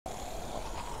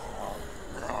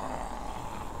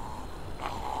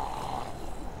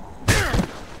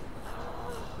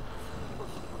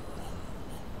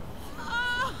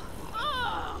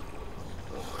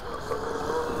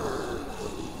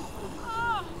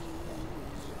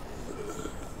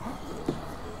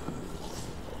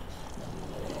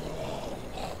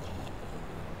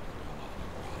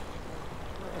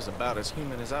was about as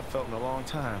human as I've felt in a long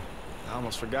time. I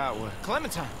almost forgot what...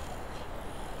 Clementine!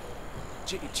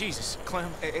 Jesus,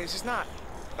 Clem, it's just not...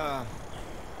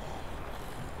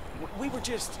 We were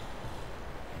just...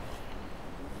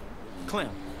 Clem,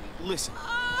 listen.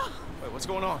 Wait, what's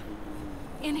going on?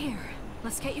 In here.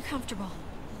 Let's get you comfortable.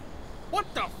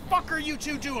 What the fuck are you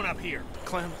two doing up here?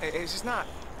 Clem, it's just not...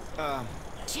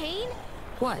 Jane?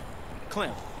 What?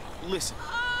 Clem, listen.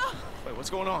 Wait, what's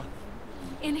going on?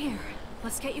 In here.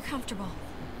 Let's get you comfortable.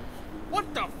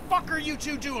 What the fuck are you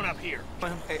two doing up here?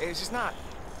 Clem, it's just not...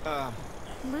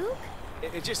 Luke?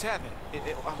 It just happened.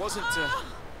 I wasn't,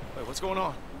 Wait, what's going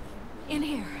on? In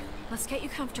here. Let's get you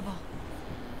comfortable.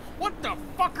 What the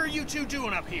fuck are you two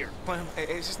doing up here? Clem,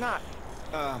 it's just not...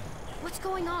 What's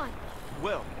going on?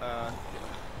 Well,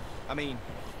 I mean...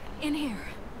 In here.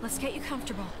 Let's get you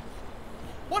comfortable.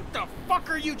 What the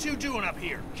fuck are you two doing up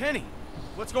here? Kenny,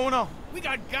 what's going on? We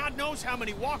got God knows how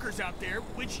many walkers out there,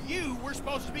 which you were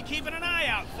supposed to be keeping an eye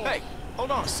out for. Hey,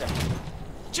 hold on a second.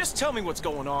 Just tell me what's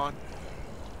going on.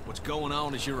 What's going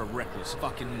on is you're a reckless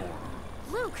fucking moron.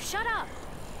 Luke, shut up!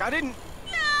 I didn't...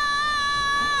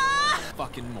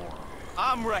 Fucking moron.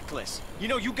 I'm reckless. You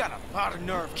know, you got a lot of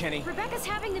nerve, Kenny. Rebecca's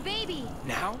having the baby!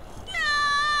 Now?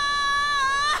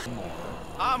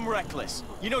 I'm reckless.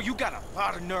 You know, you got a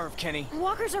lot of nerve, Kenny.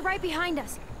 Walkers are right behind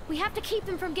us. We have to keep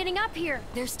them from getting up here.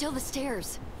 There's still the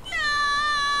stairs.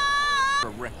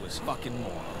 You're a reckless fucking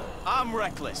moron. I'm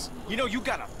reckless. You know, you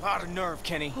got a lot of nerve,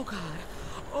 Kenny. Oh, God.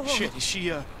 Oh. Shit, is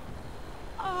she,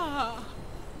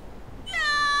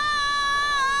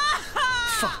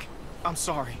 Fuck. I'm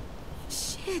sorry.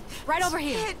 Shit. Right over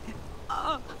here.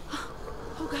 Oh,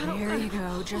 God. There you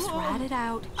go. Just ride it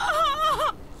out.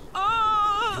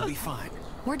 You'll be fine.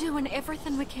 We're doing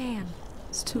everything we can.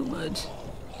 It's too much.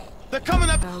 They're coming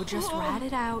up! So just ride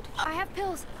it out. I have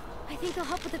pills. I think they'll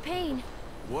help with the pain.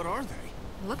 What are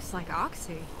they? Looks like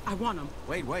Oxy. I want them.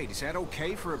 Wait, is that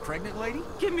okay for a pregnant lady?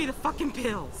 Give me the fucking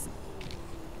pills.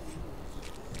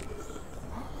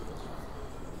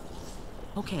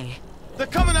 Okay. They're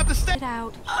coming up the stairs! It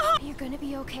out. You're gonna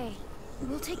be okay.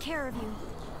 We'll take care of you.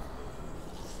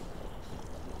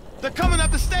 They're coming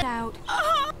up the stairs! Out.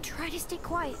 Try to stay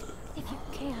quiet, if you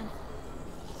can.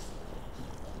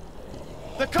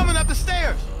 They're coming up the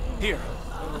stairs! Here,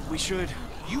 we should...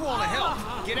 You want to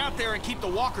help? Get out there and keep the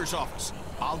walkers off us.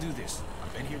 I'll do this.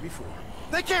 I've been here before.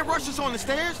 They can't rush us on the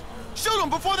stairs! Shoot them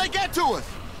before they get to us!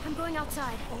 I'm going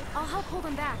outside. I'll help hold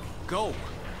them back. Go.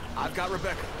 I've got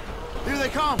Rebecca. Here they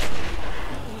come!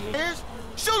 Stairs?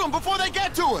 Shoot them before they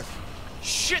get to us!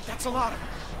 Shit, that's a lot of them.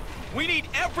 We need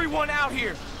everyone out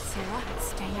here! Sarah,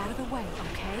 stay out of the way,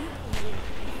 okay?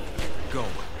 Go.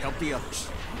 Help the others.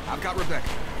 I've got Rebecca.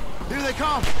 Here they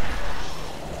come!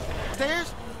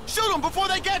 Stairs? Shoot them before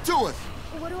they get to us!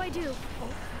 What do I do?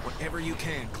 Whatever you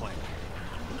can, Clem.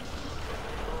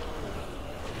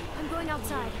 I'm going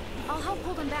outside. I'll help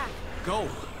hold them back. Go.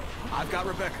 I've got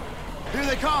Rebecca. Here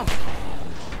they come!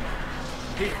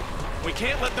 Here, we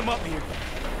can't let them up here.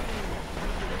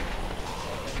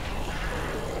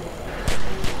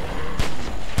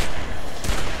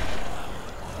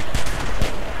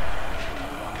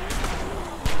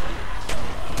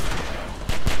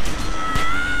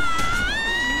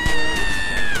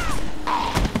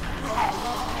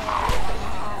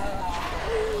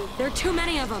 There are too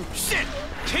many of them. Shit!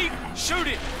 Keep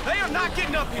shooting! They are not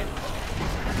getting up here!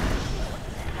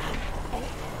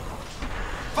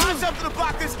 Find something to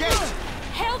block this gate!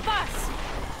 Help us!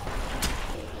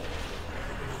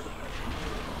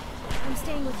 I'm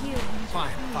staying with you.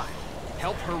 Fine.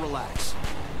 Help her relax.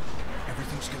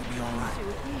 Everything's gonna be all right.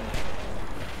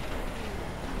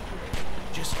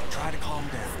 Just try to calm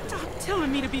down. Stop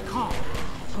telling me to be calm.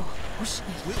 Oh, shit.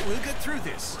 We'll get through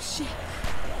this. Shit.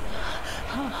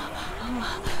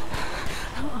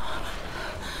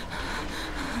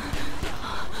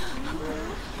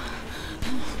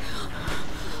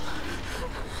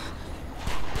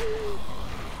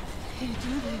 Can't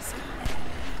do this.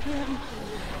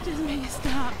 Just make it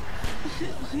stop.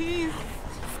 Please.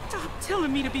 Stop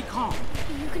telling me to be calm.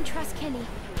 You can trust Kenny.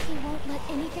 He won't let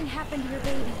anything happen to your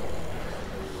baby.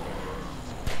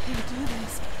 Can't do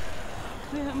this.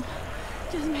 Clem,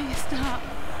 just make it stop.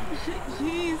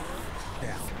 Please.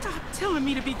 Down. Stop telling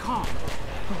me to be calm.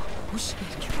 Oh, shit.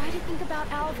 Try to think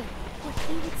about Alvin. What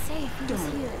he would say if he was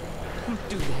here. Don't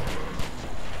do that.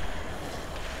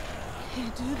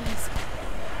 Can't do this.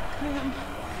 Clem,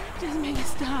 just make it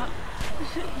stop.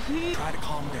 Please. Try to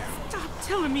calm down. Stop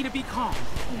telling me to be calm.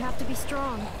 You have to be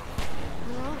strong.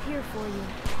 We're all here for you.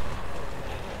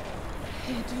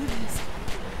 Can't do this.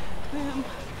 Clem,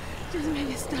 just make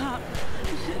it stop.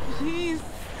 Please.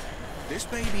 This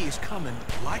baby is coming,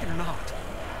 like it or not.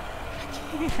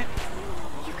 You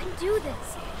can do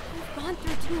this. You've gone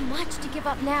through too much to give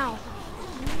up now.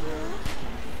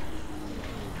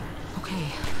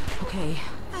 Okay.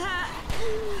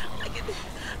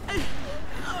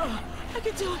 I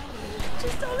can do it.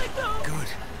 Just don't let go.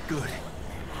 Good.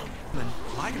 Then,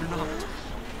 like it or not.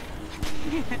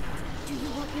 Do you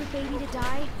want your baby to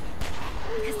die?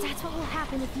 Because that's what will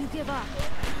happen if you give up.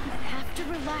 You have to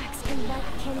relax and let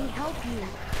Kenny help you.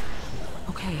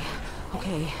 Okay.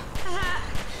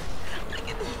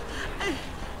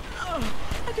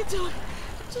 I can do it.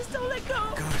 Just don't let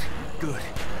go. Good.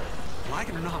 Like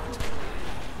it or not.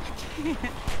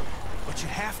 But you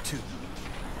have to.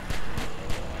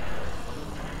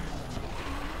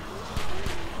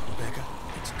 Rebecca,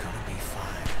 it's gonna be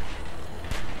fine.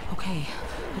 Okay.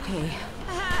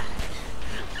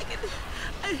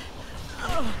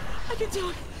 I can do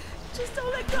it. Just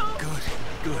don't let go.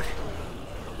 Good.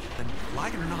 Then,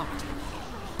 like it or not.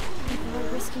 People are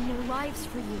risking their lives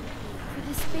for you, for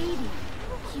this baby.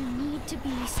 You need to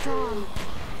be strong.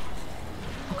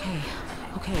 Okay.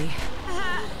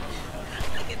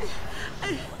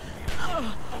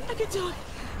 I can do it.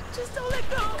 Just don't let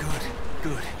go.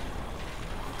 Good.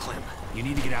 Clem, you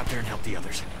need to get out there and help the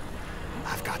others.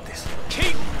 I've got this.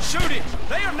 Keep shooting!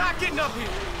 They are not getting up here!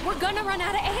 We're gonna run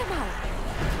out of ammo.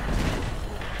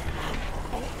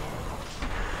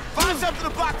 Find something to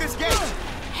block this gate!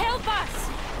 Help us!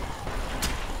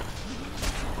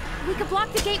 We could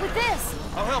block the gate with this.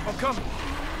 I'll help, I'm coming.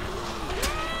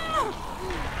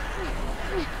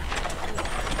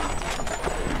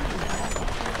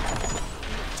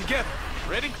 Together.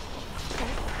 Ready?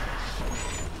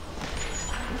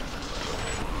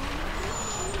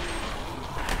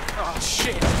 Oh,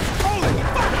 shit! Holy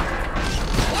fuck!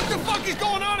 What the fuck is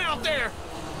going on out there?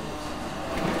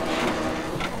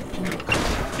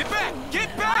 Get back!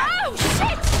 Get back! Oh,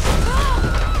 shit!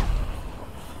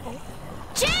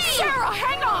 Jane! Sarah,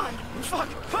 hang on! Fuck!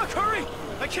 Hurry!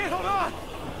 I can't hold on!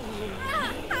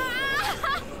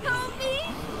 Help me!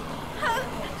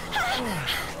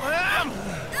 Clem!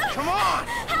 Come on!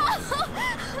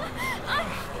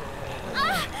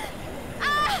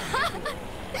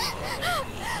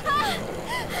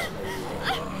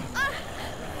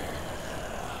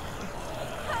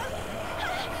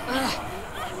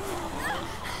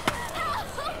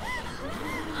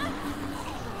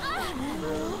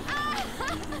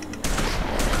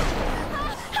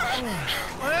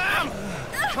 Clem!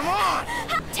 Come on!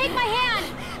 Take my hand!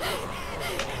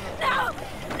 No!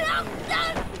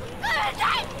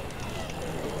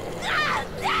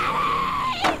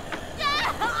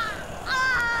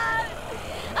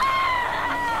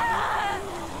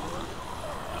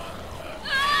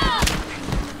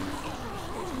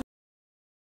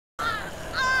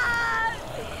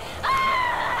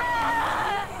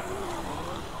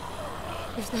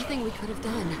 There's nothing we could have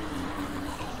done.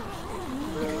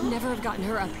 We could never have gotten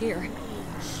her up here.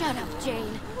 Shut up,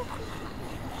 Jane.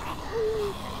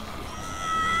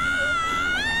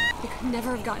 We could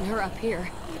never have gotten her up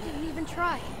here. You didn't even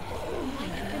try. You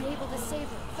might have been able to save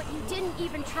her, but you didn't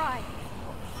even try.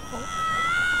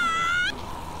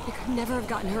 We could never have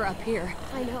gotten her up here.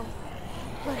 I know,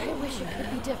 but I wish it could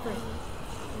be different.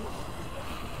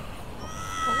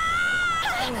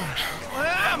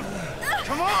 Clem!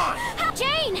 Come on!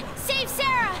 Jane! Save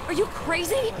Sarah! Are you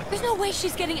crazy? There's no way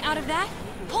she's getting out of that.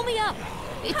 Pull me up.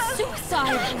 It's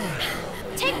suicide.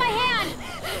 Take my hand!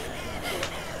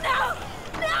 No!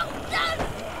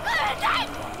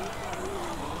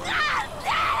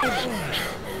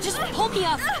 Just pull me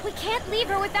up. We can't leave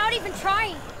her without even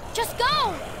trying. Just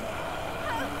go!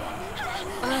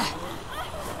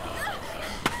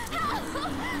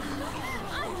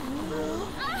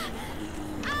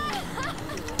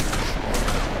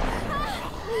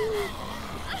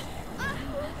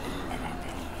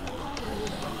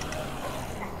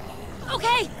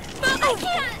 Okay, move! I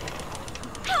can't!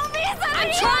 Help me!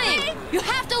 I'm trying! You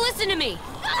have to listen to me!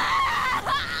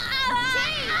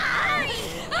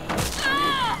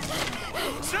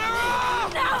 Sarah!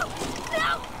 No!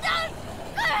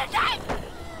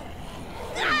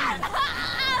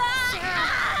 Sarah,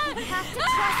 you have to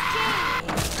trust Jane.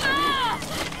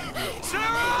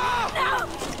 Sarah!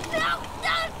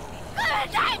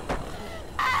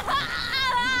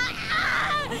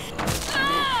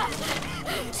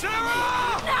 Sarah!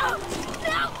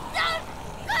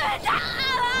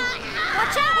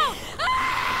 Watch out!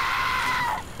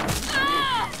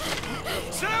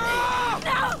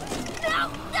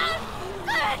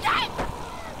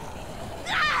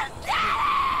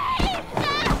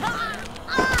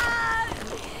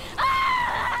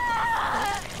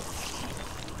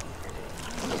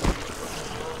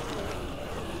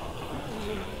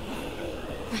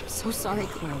 sorry,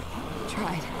 Clem.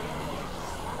 Tried.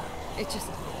 It just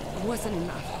wasn't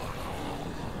enough.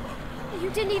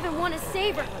 You didn't even want to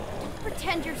save her. Don't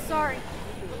pretend you're sorry.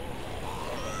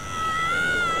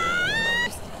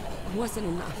 Just wasn't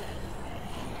enough.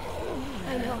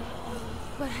 I know,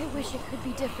 but I wish it could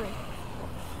be different.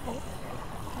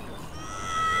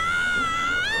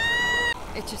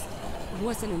 It just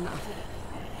wasn't enough.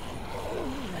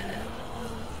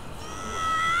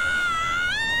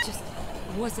 It just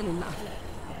wasn't enough.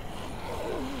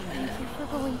 Thank you for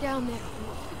going down there.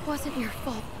 It wasn't your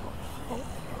fault.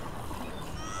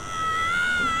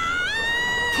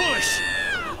 Push!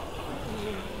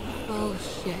 Oh,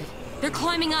 shit. They're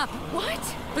climbing up.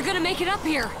 What? They're gonna make it up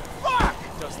here. Fuck!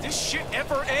 Does this shit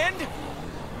ever end?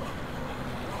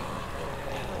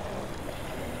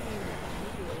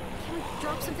 Can we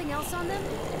drop something else on them?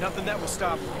 Nothing that will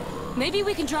stop them. Maybe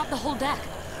we can drop the whole deck.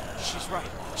 She's right.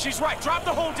 She's right. Drop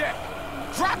the whole deck.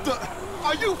 Drop the...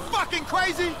 Are you fucking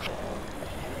crazy?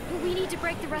 We need to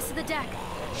break the rest of the deck.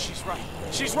 She's right.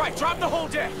 She's right. Drop the whole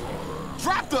deck.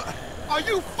 Drop the... Are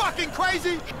you fucking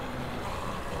crazy?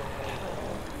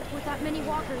 With that many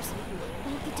walkers,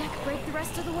 won't the deck break the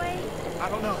rest of the way? I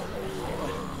don't know.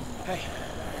 But, hey,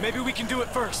 maybe we can do it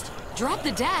first. Drop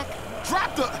the deck?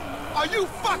 Drop the... Are you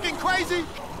fucking crazy?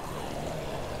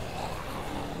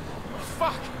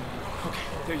 Fuck. Okay,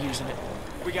 they're using it.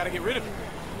 We gotta get rid of it.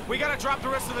 We gotta drop the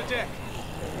rest of the deck.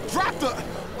 Drop the...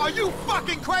 Are you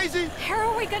fucking crazy? How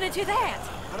are we gonna do that?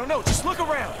 I don't know. Just look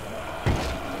around.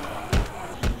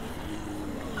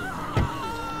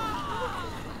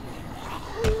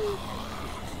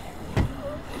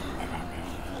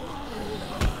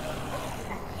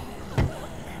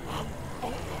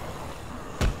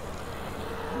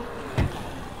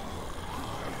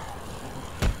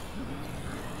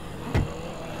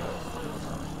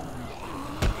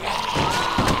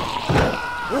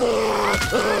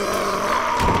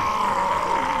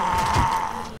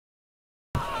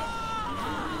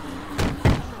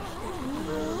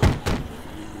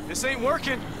 This ain't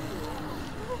working.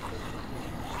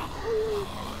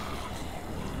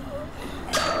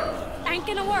 Ain't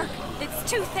gonna work.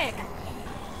 It's too thick.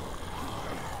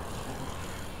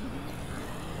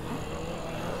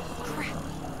 Crap.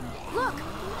 Look!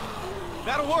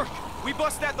 That'll work. We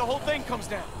bust that, the whole thing comes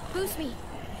down. Boost me.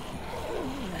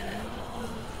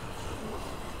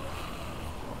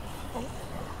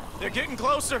 They're getting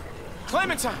closer.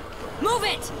 Clementine! Move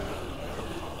it!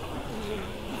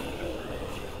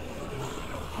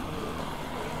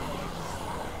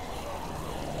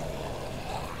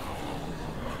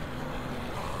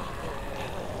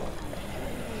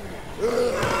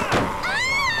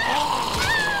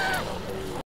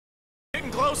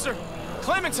 Getting closer.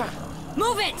 Clementine!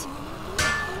 Move it!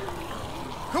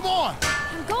 Come on!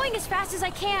 I'm going as fast as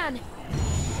I can.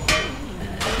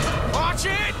 Watch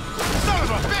it! Son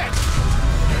of a bitch!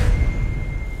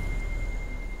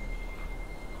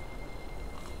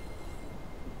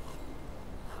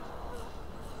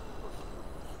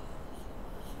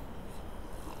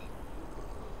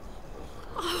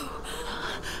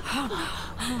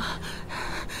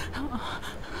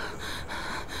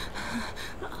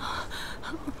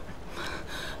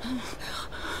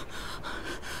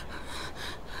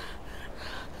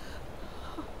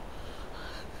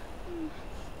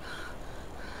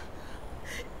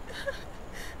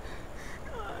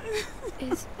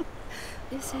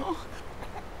 Is it?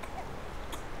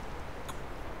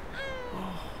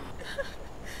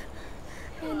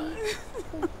 Annie,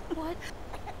 what?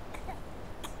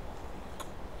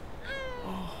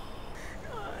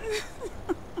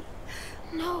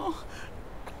 No.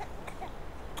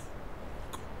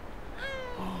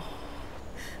 Oh.